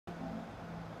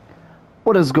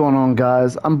What is going on,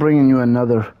 guys? I'm bringing you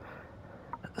another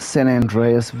San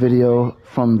Andreas video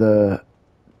from the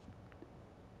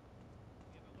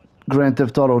Grand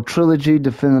Theft Auto Trilogy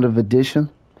Definitive Edition.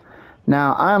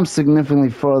 Now, I am significantly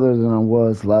further than I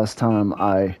was last time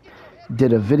I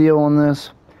did a video on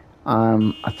this.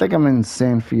 I think I'm in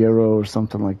San Fierro or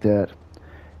something like that.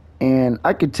 And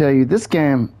I could tell you, this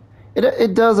game,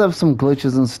 it does have some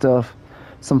glitches and stuff,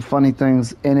 some funny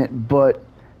things in it, but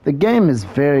the game is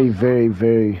very, very,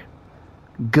 very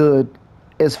good.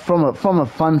 It's from a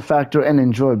fun factor and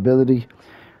enjoyability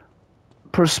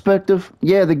perspective.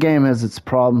 Yeah, the game has its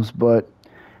problems, but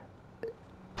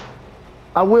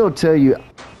I will tell you,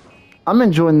 I'm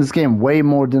enjoying this game way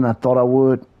more than I thought I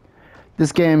would.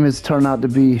 This game has turned out to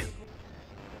be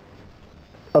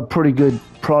a pretty good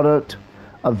product,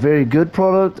 a very good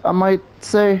product, I might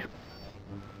say.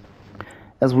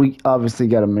 As we obviously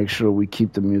got to make sure we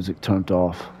keep the music turned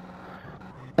off,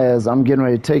 as I'm getting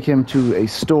ready to take him to a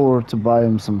store to buy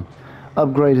him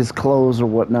upgrade his clothes or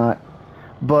whatnot.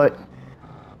 But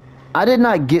I did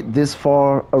not get this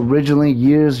far originally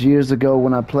years ago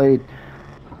when I played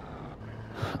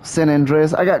San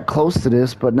Andreas. I got close to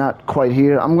this, but not quite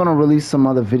here. I'm going to release some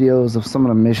other videos of some of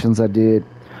the missions I did,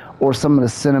 or some of the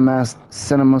cinemas,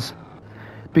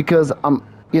 because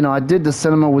I did the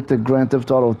cinema with the Grand Theft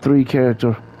Auto 3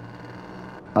 character.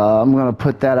 I'm going to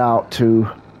put that out too.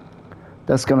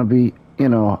 That's going to be,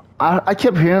 I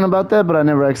kept hearing about that, but I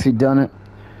never actually done it.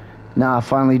 Now I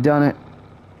finally done it.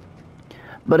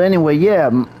 But anyway, yeah,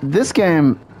 this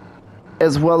game,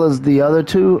 as well as the other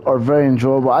two, are very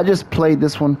enjoyable. I just played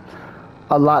this one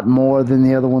a lot more than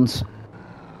the other ones.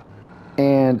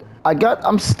 And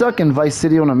I'm stuck in Vice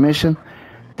City on a mission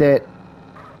that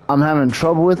I'm having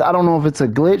trouble with. I don't know if it's a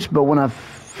glitch, but when I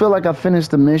feel like I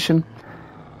finished the mission,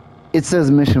 it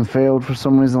says mission failed for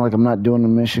some reason, like I'm not doing the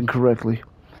mission correctly.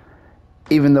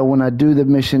 Even though when I do the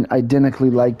mission identically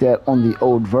like that on the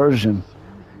old version,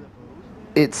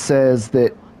 it says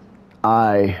that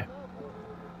I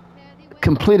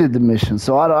completed the mission.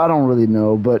 So I don't really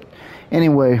know, but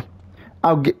anyway,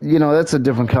 that's a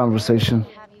different conversation.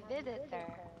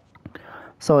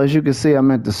 So as you can see,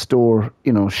 I'm at the store,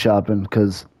 shopping,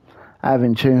 because I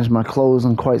haven't changed my clothes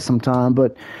in quite some time.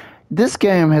 But this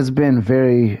game has been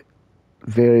very,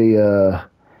 very,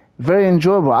 very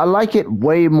enjoyable. I like it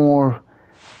way more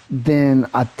than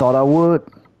I thought I would.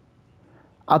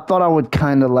 I thought I would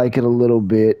kind of like it a little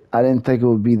bit. I didn't think it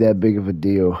would be that big of a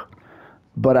deal.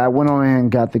 But I went on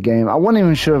and got the game. I wasn't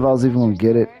even sure if I was even going to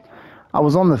get it. I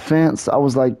was on the fence. I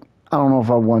was like, I don't know if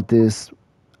I want this.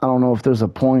 I don't know if there's a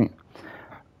point.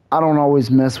 I don't always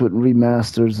mess with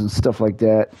remasters and stuff like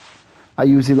that. I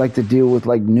usually like to deal with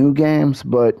like new games,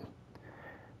 but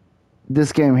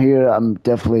this game here, I'm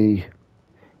definitely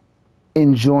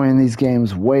enjoying these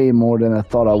games way more than I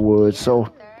thought I would.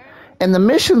 So, and the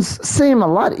missions seem a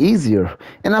lot easier.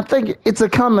 And I think it's a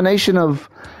combination of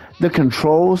the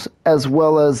controls as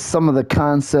well as some of the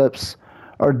concepts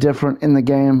are different in the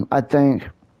game. I think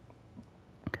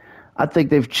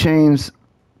they've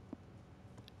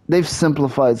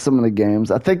simplified some of the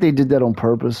games. I think they did that on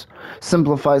purpose,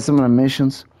 simplify some of the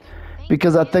missions,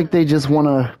 because I think they just want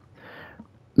to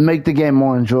make the game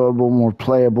more enjoyable, more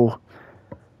playable.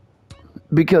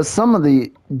 Because some of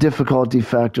the difficulty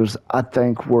factors, I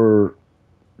think, were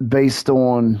based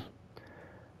on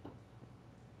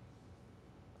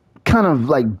kind of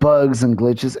like bugs and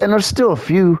glitches, and there's still a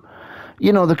few.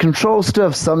 The controls still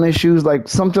have some issues. Like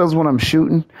sometimes when I'm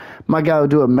shooting, my guy will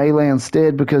do a melee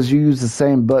instead, because you use the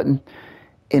same button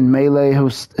in melee.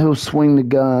 He'll swing the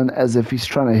gun as if he's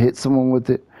trying to hit someone with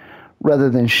it rather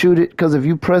than shoot it. Because if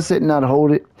you press it and not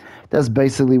hold it, that's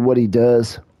basically what he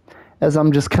does. As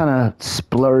I'm just kind of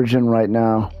splurging right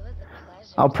now,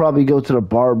 I'll probably go to the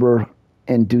barber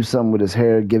and do something with his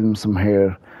hair, give him some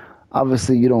hair.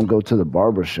 Obviously, you don't go to the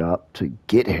barber shop to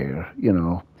get hair,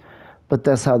 But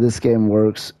that's how this game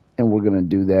works, and we're going to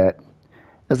do that.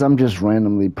 As I'm just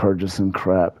randomly purchasing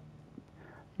crap.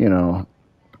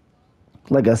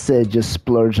 Like I said, just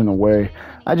splurging away.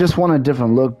 I just want a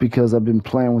different look because I've been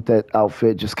playing with that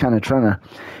outfit, just kind of trying to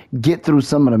get through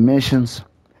some of the missions.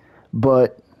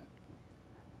 But,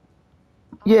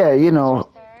 yeah,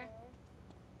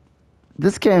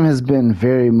 this game has been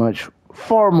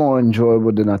far more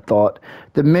enjoyable than I thought.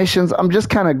 The missions, I'm just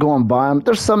kind of going by them.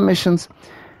 There's some missions,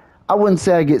 I wouldn't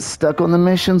say I get stuck on the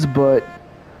missions, but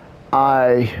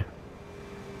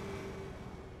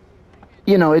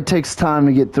it takes time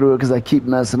to get through it because I keep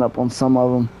messing up on some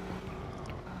of them.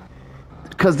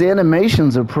 Because the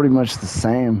animations are pretty much the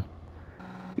same,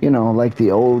 like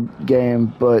the old game,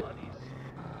 but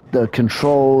the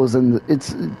controls and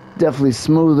it's definitely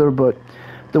smoother, but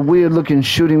the weird looking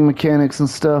shooting mechanics and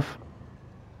stuff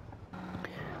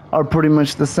are pretty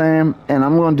much the same. And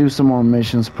I'm going to do some more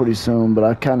missions pretty soon, but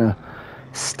I kind of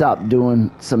stopped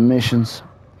doing some missions.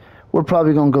 We're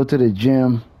probably going to go to the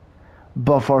gym,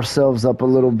 buff ourselves up a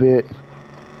little bit,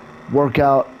 work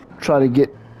out, try to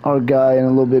get our guy in a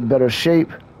little bit better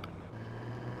shape.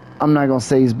 I'm not going to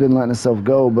say he's been letting himself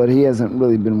go, but he hasn't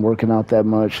really been working out that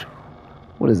much.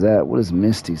 What is that? What is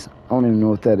Misty's? I don't even know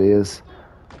what that is.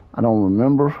 I don't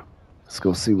remember. Let's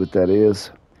go see what that is.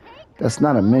 That's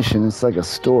not a mission. It's like a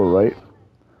store, right?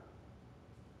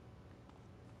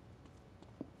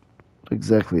 What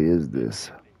exactly is this?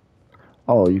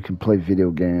 Oh, you can play video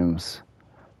games,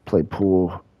 play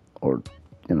pool, or,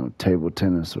 you know, table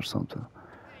tennis or something.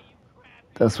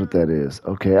 That's what that is.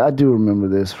 Okay, I do remember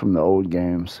this from the old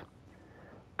games.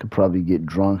 Could probably get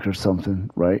drunk or something,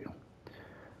 right?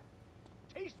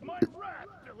 Taste my wrath,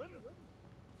 villain.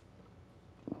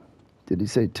 Did he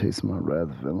say taste my wrath,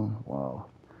 villain? Wow.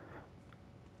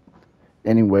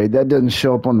 Anyway, that doesn't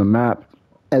show up on the map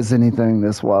as anything.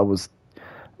 That's why I was...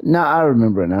 Now I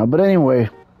remember it now. But anyway,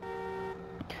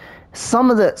 some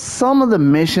of the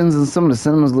missions and some of the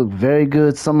cinemas look very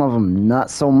good. Some of them not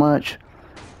so much.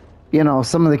 You know,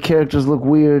 some of the characters look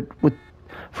weird.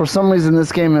 For some reason,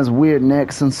 this game has weird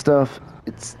necks and stuff.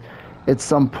 It's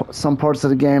some parts of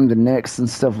the game, the necks and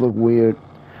stuff look weird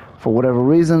for whatever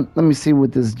reason. Let me see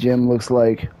what this gym looks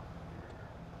like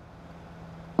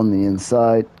on the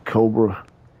inside. Cobra.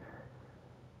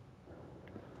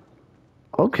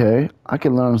 Okay, I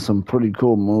can learn some pretty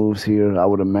cool moves here, I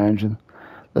would imagine.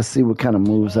 Let's see what kind of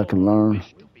moves I can learn.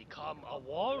 Wish to become a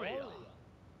warrior.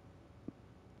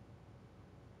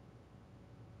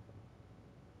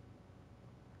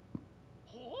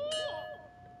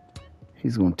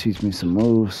 He's going to teach me some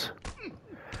moves.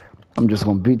 I'm just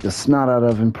going to beat the snot out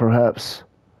of him, perhaps.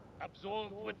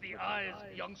 Absorb with the eyes,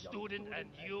 young student, and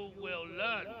you will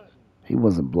learn. He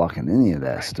wasn't blocking any of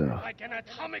that stuff. Like an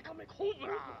atomic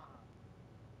cobra.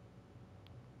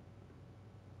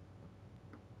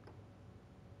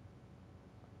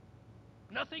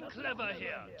 Nothing clever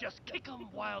here. Just kick them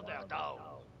while they're down.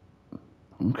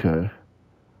 Okay.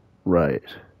 Right.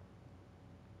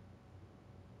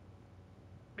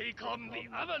 Become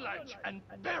the avalanche and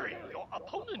bury your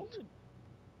opponent.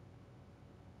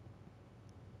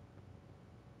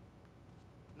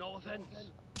 No offense.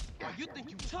 You think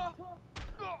you tough?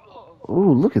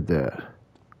 Ooh, look at that.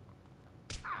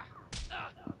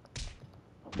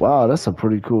 Wow, that's a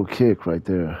pretty cool kick right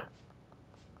there.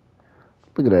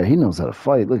 Look at that. He knows how to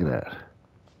fight. Look at that.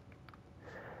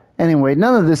 Anyway,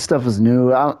 none of this stuff is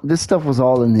new. This stuff was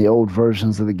all in the old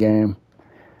versions of the game.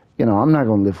 You know, I'm not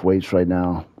going to lift weights right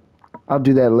now. I'll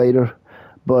do that later.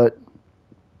 But,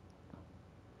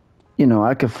 you know,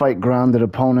 I could fight grounded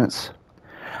opponents.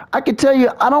 I can tell you,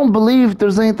 I don't believe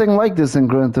there's anything like this in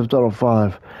Grand Theft Auto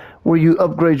 5, where you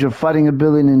upgrade your fighting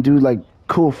ability and do, like,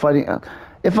 cool fighting.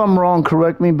 If I'm wrong,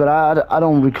 correct me, but I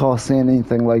don't recall seeing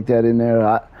anything like that in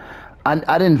there.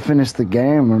 I didn't finish the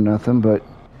game or nothing, but,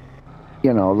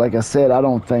 you know, like I said, I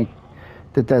don't think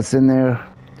that that's in there.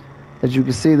 As you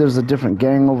can see, there's a different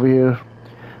gang over here.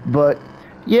 But,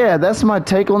 yeah, that's my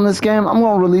take on this game. I'm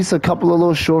going to release a couple of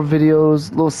little short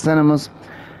videos, little cinemas,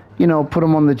 you know, put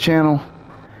them on the channel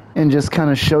and just kind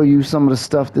of show you some of the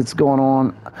stuff that's going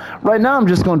on. Right now, I'm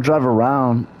just going to drive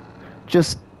around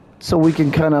just so we can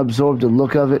kind of absorb the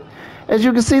look of it. As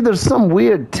you can see, there's some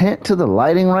weird tint to the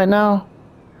lighting right now.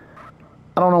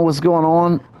 I don't know what's going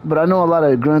on, but I know a lot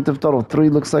of Grand Theft Auto 3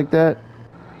 looks like that.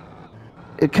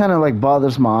 It kind of like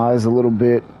bothers my eyes a little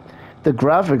bit. The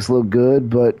graphics look good,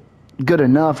 but good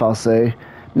enough, I'll say.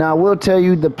 Now, I will tell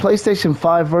you, the PlayStation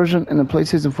 5 version and the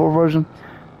PlayStation 4 version,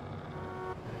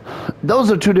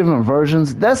 those are two different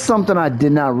versions. That's something I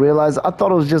did not realize. I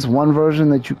thought it was just one version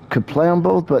that you could play on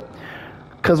both, but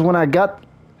because when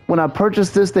I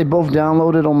purchased this, they both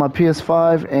downloaded on my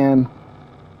PS5, and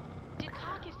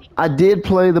I did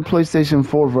play the PlayStation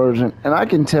 4 version, and I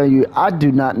can tell you, I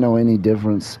do not know any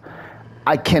difference.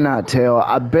 I cannot tell.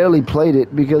 I barely played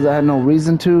it because I had no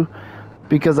reason to,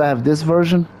 because I have this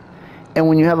version. And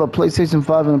when you have a PlayStation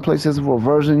 5 and a PlayStation 4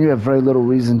 version, you have very little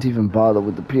reason to even bother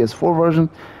with the PS4 version.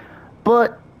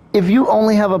 But if you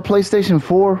only have a PlayStation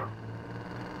 4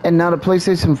 and not a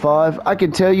PlayStation 5, I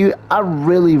can tell you, I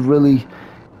really, really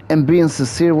am being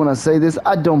sincere when I say this.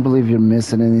 I don't believe you're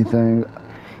missing anything.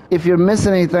 If you're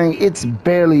missing anything, it's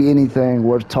barely anything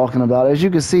worth talking about. As you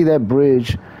can see, that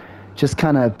bridge just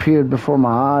kind of appeared before my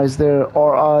eyes there,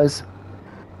 our eyes.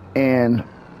 And,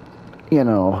 you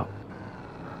know,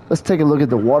 let's take a look at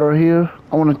the water here.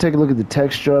 I want to take a look at the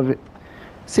texture of it.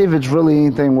 See if it's really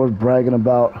anything worth bragging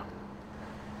about.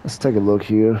 Let's take a look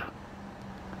here.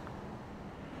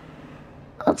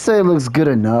 I'd say it looks good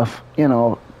enough. You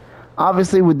know,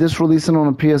 obviously with this releasing on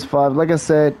a PS5, like I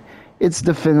said, it's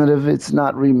definitive. It's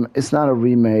not a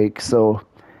remake, so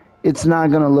it's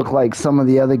not gonna look like some of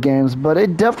the other games. But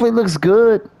it definitely looks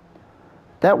good.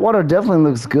 That water definitely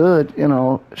looks good. You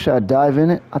know, should I dive in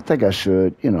it? I think I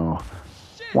should. You know,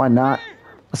 why not?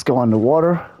 Let's go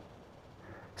underwater.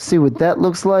 See what that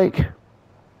looks like.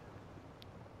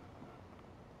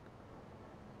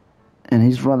 And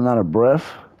he's running out of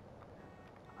breath.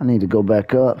 I need to go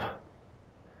back up.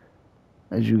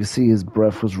 As you can see, his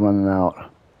breath was running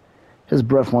out. His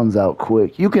breath runs out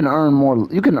quick. You can earn more.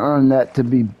 You can earn that to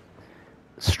be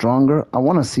stronger. I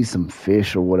want to see some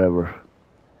fish or whatever.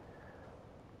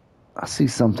 I see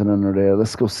something under there.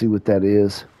 Let's go see what that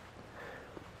is.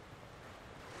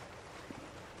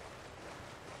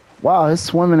 Wow, his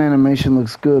swimming animation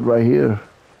looks good right here.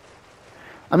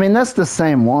 I mean, that's the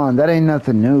same one. That ain't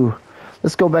nothing new.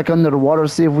 Let's go back under the water,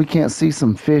 see if we can't see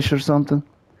some fish or something.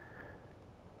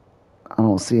 I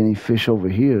don't see any fish over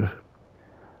here.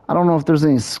 I don't know if there's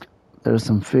any... There's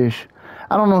some fish.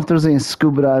 I don't know if there's any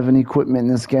scuba diving equipment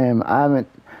in this game. I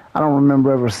don't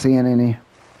remember ever seeing any.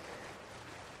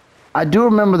 I do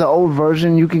remember the old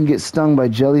version, you can get stung by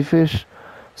jellyfish.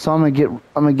 So I'm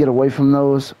gonna get away from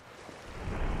those.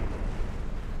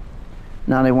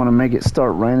 Now they want to make it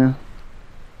start raining.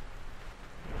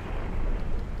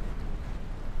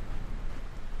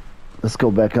 Let's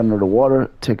go back under the water,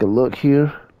 take a look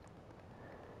here.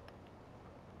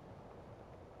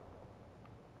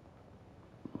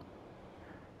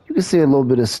 You can see a little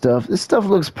bit of stuff. This stuff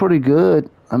looks pretty good.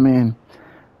 I mean,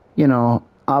 you know,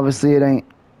 obviously it ain't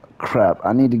crap.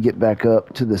 I need to get back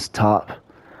up to this top.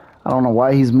 I don't know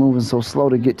why he's moving so slow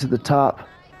to get to the top.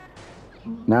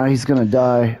 Now he's gonna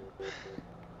die.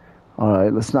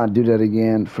 Alright, let's not do that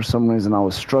again. For some reason I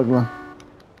was struggling.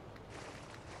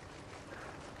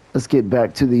 Let's get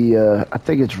back to the, I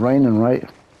think it's raining, right?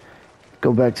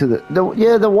 Go back to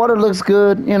yeah, the water looks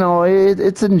good. You know,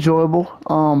 it's enjoyable.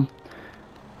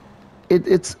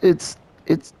 It's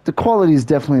the quality is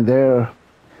definitely there.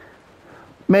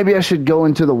 Maybe I should go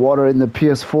into the water in the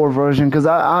PS4 version, because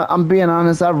I'm being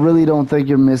honest, I really don't think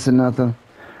you're missing nothing.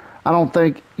 I don't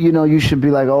think, you know, you should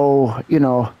be like, oh, you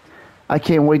know, I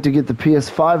can't wait to get the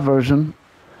PS5 version.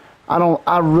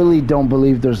 I really don't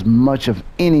believe there's much of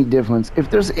any difference. If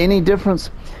there's any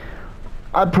difference,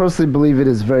 I personally believe it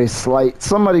is very slight.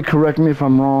 Somebody correct me if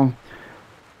I'm wrong.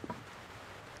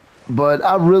 But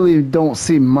I really don't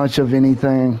see much of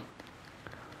anything.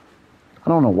 I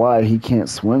don't know why he can't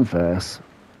swim fast.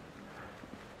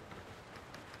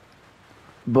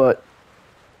 But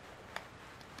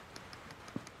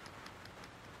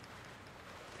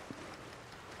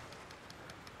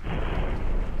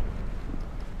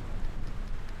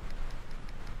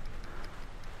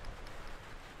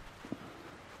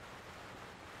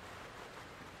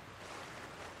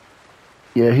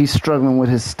yeah, he's struggling with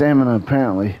his stamina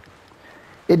apparently.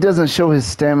 It doesn't show his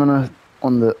stamina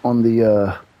on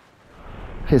the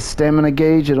his stamina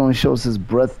gauge. It only shows his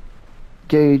breath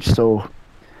gauge, so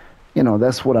you know,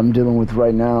 that's what I'm dealing with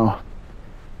right now.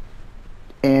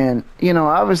 And you know,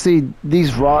 obviously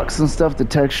these rocks and stuff, the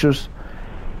textures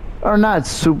are not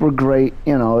super great.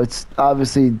 You know, it's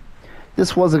obviously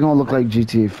this wasn't gonna look like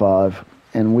GTA 5,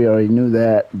 and we already knew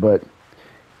that, but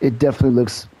it definitely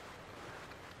looks,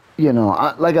 you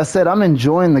know, like I said, I'm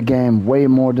enjoying the game way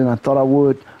more than I thought I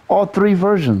would. All three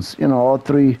versions, you know, all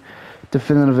three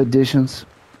definitive editions.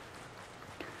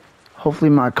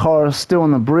 Hopefully my car is still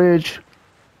on the bridge.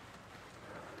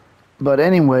 But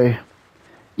anyway,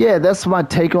 yeah, that's my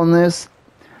take on this.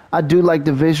 I do like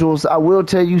the visuals. I will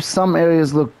tell you, some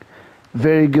areas look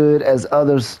very good as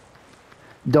others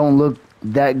don't look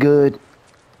that good.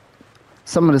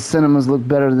 Some of the cinemas look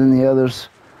better than the others.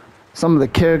 Some of the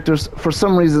characters, for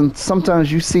some reason,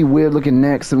 sometimes you see weird looking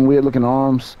necks and weird looking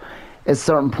arms at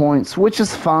certain points, which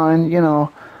is fine, you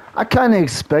know. I kind of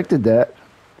expected that,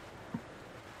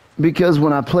 because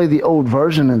when I play the old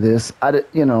version of this,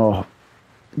 you know,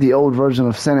 the old version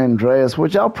of San Andreas,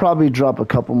 which I'll probably drop a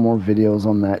couple more videos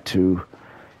on that too,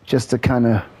 just to kind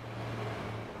of,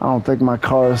 I don't think my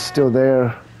car is still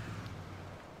there.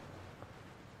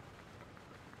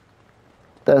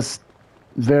 That's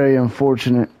very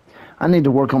unfortunate. I need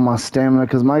to work on my stamina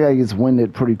because my guy gets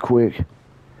winded pretty quick.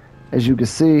 As you can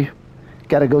see,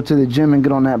 got to go to the gym and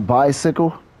get on that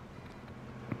bicycle.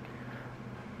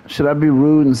 Should I be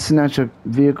rude and snatch a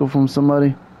vehicle from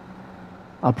somebody?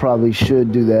 I probably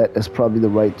should do that. That's probably the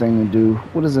right thing to do.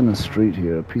 What is in the street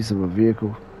here? A piece of a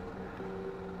vehicle?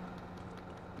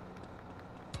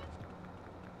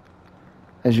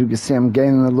 As you can see, I'm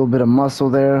gaining a little bit of muscle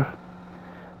there.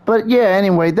 But yeah,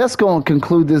 anyway, that's going to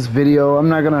conclude this video. I'm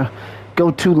not going to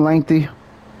go too lengthy.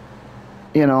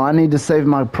 You know, I need to save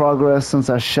my progress since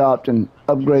I shopped and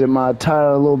upgraded my attire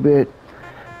a little bit.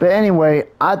 But anyway,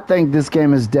 I think this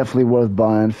game is definitely worth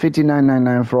buying.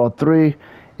 $59.99 for all three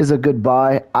is a good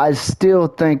buy. I still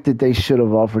think that they should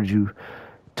have offered you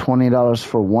 $20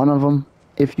 for one of them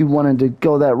if you wanted to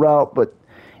go that route, but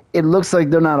it looks like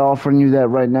they're not offering you that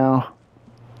right now.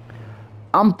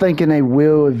 I'm thinking they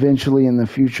will eventually in the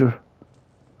future.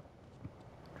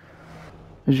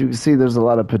 As you can see, there's a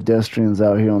lot of pedestrians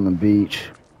out here on the beach.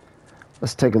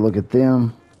 Let's take a look at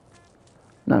them.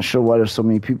 Not sure why there's so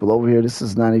many people over here. This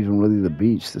is not even really the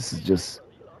beach. This is just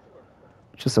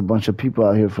a bunch of people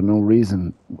out here for no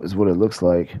reason, is what it looks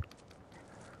like.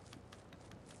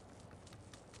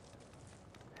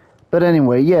 But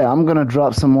anyway, yeah, I'm going to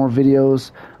drop some more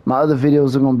videos. My other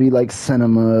videos are going to be like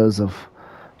cinemas of,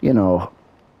 you know,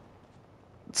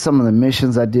 some of the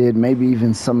missions I did, maybe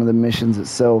even some of the missions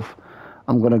itself.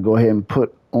 I'm going to go ahead and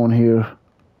put on here.